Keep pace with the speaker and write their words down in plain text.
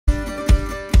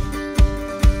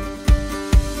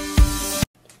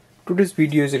Today's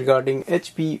video is regarding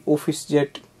HP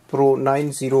OfficeJet Pro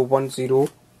 9010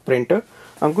 printer.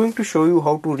 I'm going to show you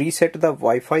how to reset the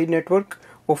Wi-Fi network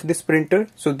of this printer.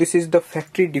 So this is the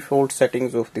factory default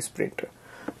settings of this printer.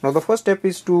 Now the first step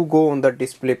is to go on the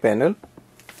display panel.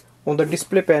 On the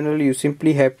display panel you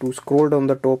simply have to scroll down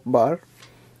the top bar,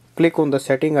 click on the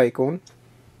setting icon,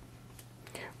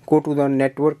 go to the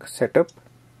network setup.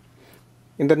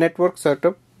 In the network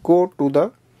setup, go to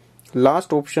the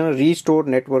last option, restore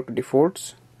network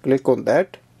defaults. Click on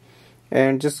that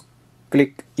and just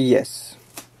click yes.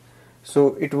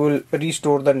 So it will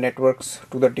restore the networks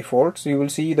to the defaults. You will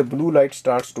see the blue light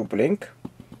starts to blink.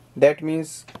 That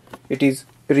means it is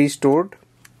restored,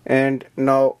 and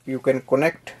now you can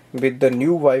connect with the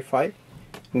new Wi-Fi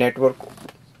network.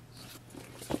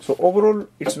 So overall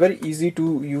it's very easy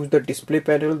to use the display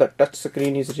panel. The touch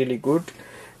screen is really good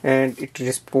and its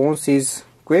response is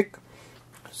quick.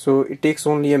 So it takes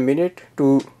only a minute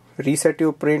to reset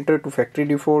your printer to factory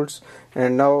defaults,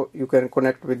 and now you can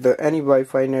connect with any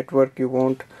Wi-Fi network you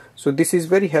want. So this is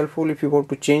very helpful if you want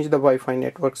to change the Wi-Fi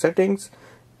network settings,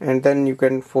 and then you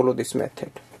can follow this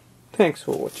method. Thanks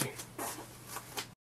for watching.